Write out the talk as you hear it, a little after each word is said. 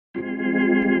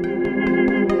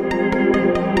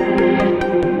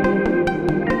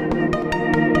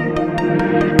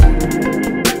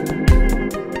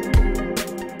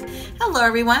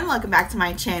everyone, welcome back to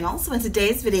my channel. So in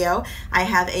today's video, I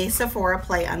have a Sephora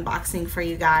Play unboxing for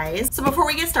you guys. So before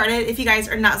we get started, if you guys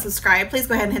are not subscribed, please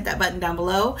go ahead and hit that button down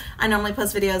below. I normally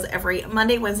post videos every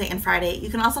Monday, Wednesday, and Friday.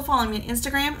 You can also follow me on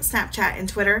Instagram, Snapchat, and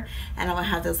Twitter, and I will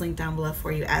have those linked down below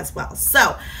for you as well.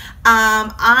 So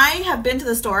I have been to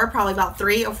the store probably about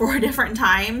 3 or 4 different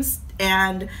times,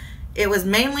 and it was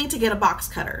mainly to get a box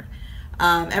cutter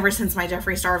ever since my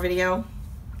Jeffree Star video.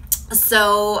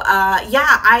 So yeah,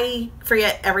 I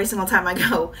forget every single time I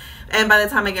go, and by the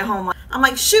time I get home I'm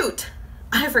like, shoot,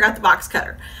 I forgot the box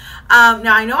cutter.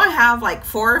 Now I know I have like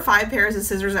 4 or 5 pairs of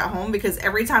scissors at home because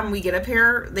every time we get a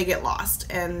pair they get lost,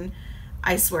 and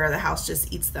I swear the house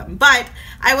just eats them, but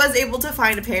I was able to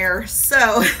find a pair.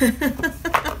 So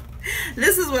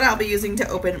this is what I'll be using to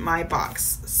open my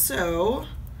box. So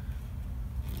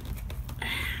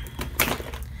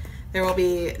there will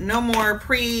be no more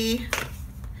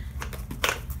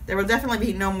there will definitely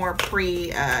be no more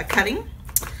pre-cutting.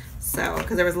 So,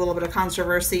 because there was a little bit of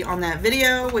controversy on that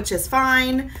video, which is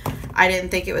fine. I didn't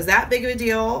think it was that big of a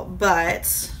deal, but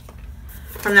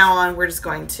from now on, we're just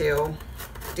going to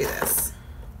do this.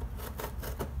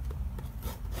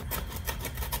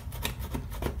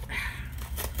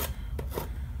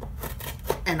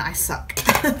 And I suck.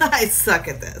 I suck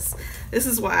at this. This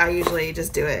is why I usually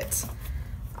just do it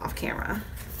off camera.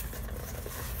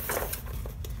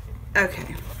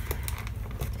 Okay.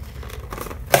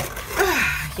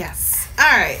 Yes.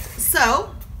 All right.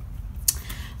 So,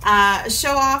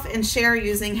 show off and share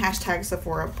using hashtag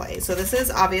Sephora Play. So this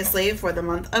is obviously for the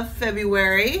month of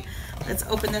February. Let's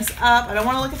open this up. I don't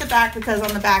want to look at the back because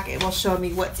on the back it will show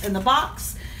me what's in the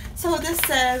box. So this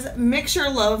says Mix Your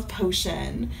Love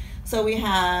Potion. So we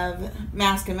have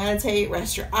Mask and Meditate,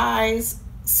 Rest Your Eyes,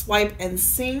 Swipe and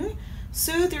Sing,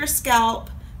 Soothe Your Scalp,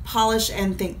 Polish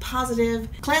and Think Positive,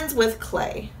 Cleanse with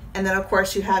Clay. And then of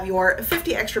course you have your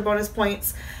 50 extra bonus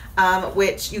points,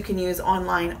 which you can use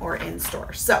online or in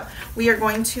store. So we are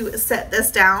going to set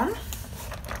this down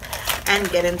and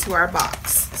get into our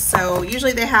box. So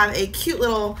usually they have a cute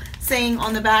little saying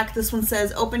on the back. This one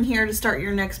says, open here to start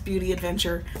your next beauty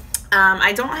adventure.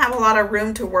 I don't have a lot of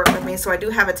room to work with me, so I do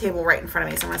have a table right in front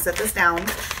of me. So I'm gonna set this down.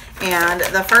 And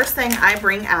the first thing I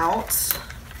bring out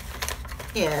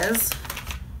is,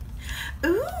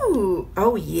 ooh,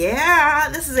 oh yeah,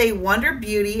 this is a Wonder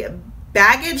Beauty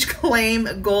Baggage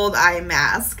Claim Gold Eye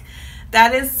Mask.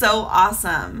 That is so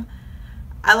awesome.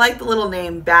 I like the little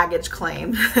name, Baggage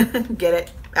Claim. Get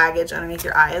it? Baggage underneath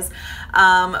your eyes.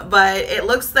 But it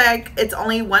looks like it's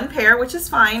only 1 pair, which is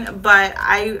fine, but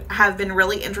I have been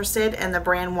really interested in the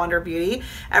brand Wonder Beauty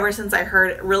ever since I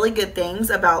heard really good things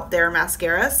about their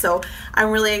mascara. So I'm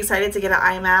really excited to get an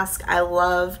eye mask. I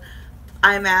love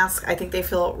eye mask. I think they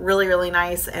feel really, really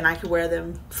nice, and I could wear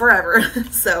them forever.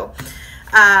 So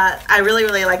I really,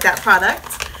 really like that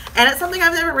product, and it's something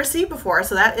I've never received before,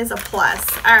 so that is a plus.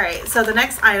 All right, so the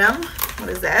next item, what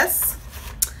is this?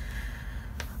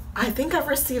 I think I've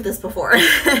received this before.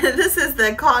 This is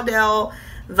the Caudel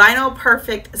Vinyl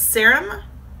Perfect Serum,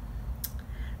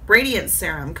 Radiance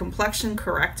Serum, Complexion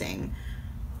Correcting.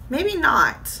 Maybe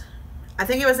not. I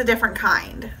think it was a different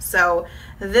kind. So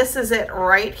this is it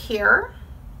right here.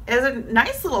 It is a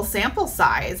nice little sample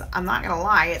size. I'm not gonna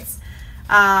lie, it's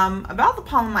about the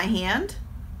palm of my hand.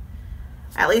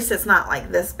 At least it's not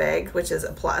like this big, which is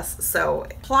a plus. So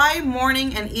apply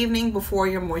morning and evening before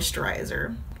your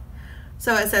moisturizer.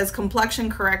 So it says complexion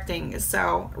correcting.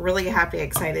 So really happy,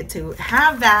 excited to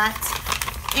have that.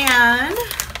 And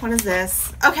what is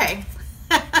this? Okay.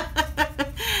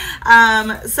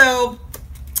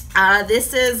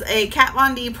 This is a Kat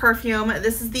Von D perfume.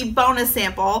 This is the bonus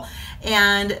sample,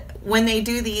 and when they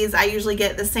do these, I usually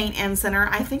get the Saint and Center.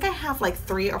 I think I have like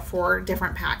 3 or 4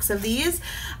 different packs of these.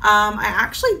 I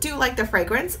actually do like the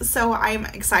fragrance, so I'm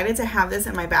excited to have this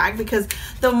in my bag because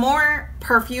the more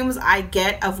perfumes I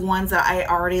get of ones that I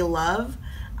already love,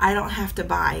 I don't have to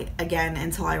buy again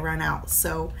until I run out.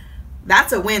 So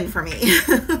that's a win for me.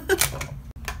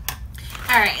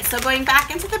 All right, so going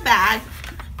back into the bag.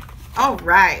 All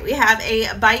right, we have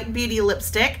a Bite Beauty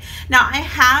lipstick. Now I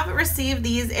have received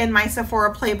these in my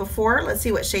Sephora Play before. Let's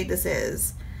see what shade this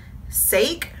is.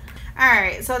 Sake. All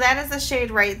right, so that is the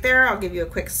shade right there. I'll give you a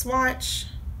quick swatch.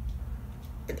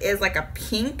 It is like a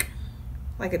pink,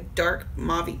 like a dark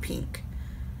mauve pink.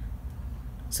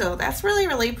 So that's really,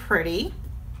 really pretty.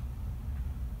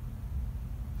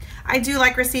 I do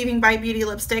like receiving Bite Beauty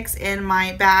lipsticks in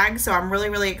my bag, so I'm really,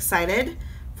 really excited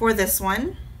for this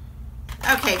one.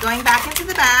 Okay, going back into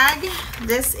the bag,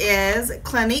 this is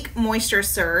Clinique Moisture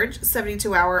Surge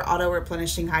 72-hour auto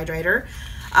replenishing hydrator.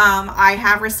 I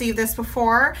have received this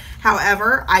before.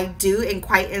 However, I do and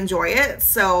quite enjoy it.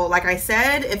 So like I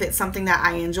said, if it's something that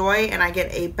I enjoy and I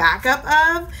get a backup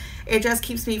of, it just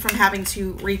keeps me from having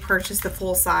to repurchase the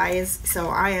full size. So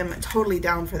I am totally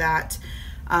down for that.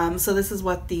 So this is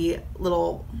what the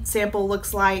little sample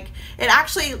looks like. It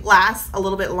actually lasts a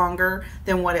little bit longer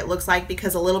than what it looks like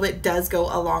because a little bit does go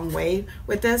a long way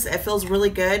with this. It feels really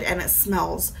good and it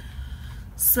smells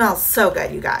so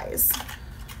good, you guys.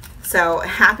 So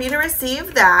happy to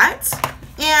receive that.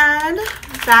 And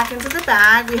back into the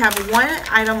bag, we have one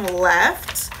item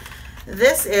left.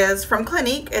 This is from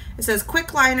Clinique. It says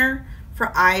quick liner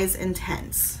for eyes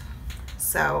intense.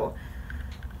 So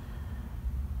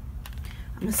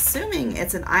I'm assuming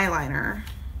it's an eyeliner.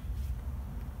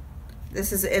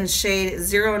 This is in shade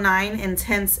 09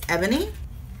 Intense Ebony.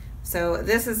 So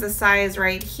this is the size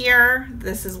right here.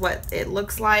 This is what it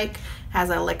looks like. Has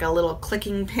like a little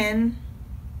clicking pin.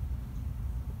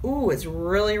 Ooh, it's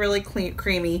really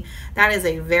creamy. That is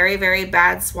a very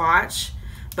bad swatch,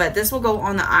 but this will go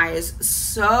on the eyes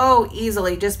so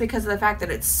easily just because of the fact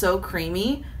that it's so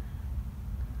creamy.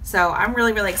 So I'm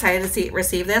really excited to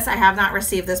receive this. I have not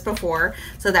received this before,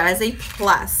 so that is a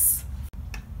plus.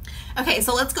 Okay,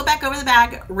 so let's go back over the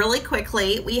bag really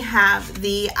quickly. We have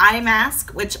the eye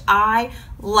mask, which I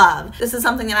love. This is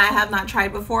something that I have not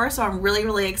tried before, so I'm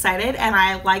really excited, and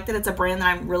I like that it's a brand that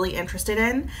I'm really interested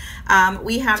in.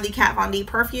 We have the Kat Von D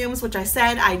perfumes, which I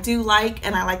said I do like,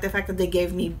 and I like the fact that they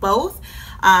gave me both.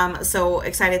 So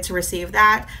excited to receive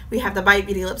that. We have the Bite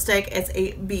Beauty lipstick. It's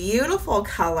a beautiful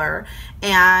color,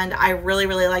 and I really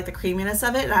like the creaminess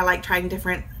of it, and I like trying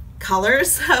different colors,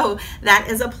 so that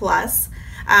is a plus.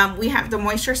 We have the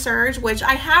Moisture Surge, which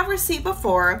I have received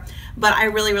before, but I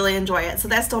really enjoy it, so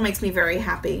that still makes me very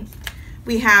happy.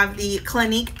 We have the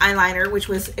Clinique eyeliner, which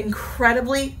was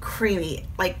incredibly creamy,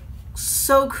 like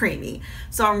so creamy.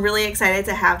 So I'm really excited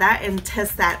to have that and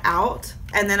test that out.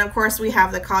 And then of course we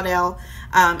have the Caudal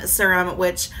serum,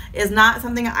 which is not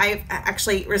something I've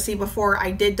actually received before.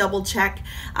 I did double check.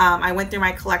 I went through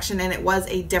my collection and it was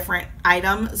a different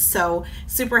item. So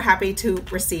super happy to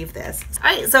receive this. All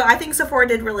right, so I think Sephora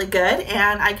did really good,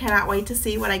 and I cannot wait to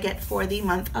see what I get for the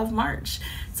month of March.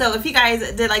 So if you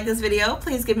guys did like this video,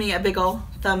 please give me a big ol'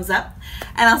 thumbs up,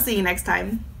 and I'll see you next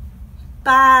time.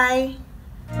 Bye.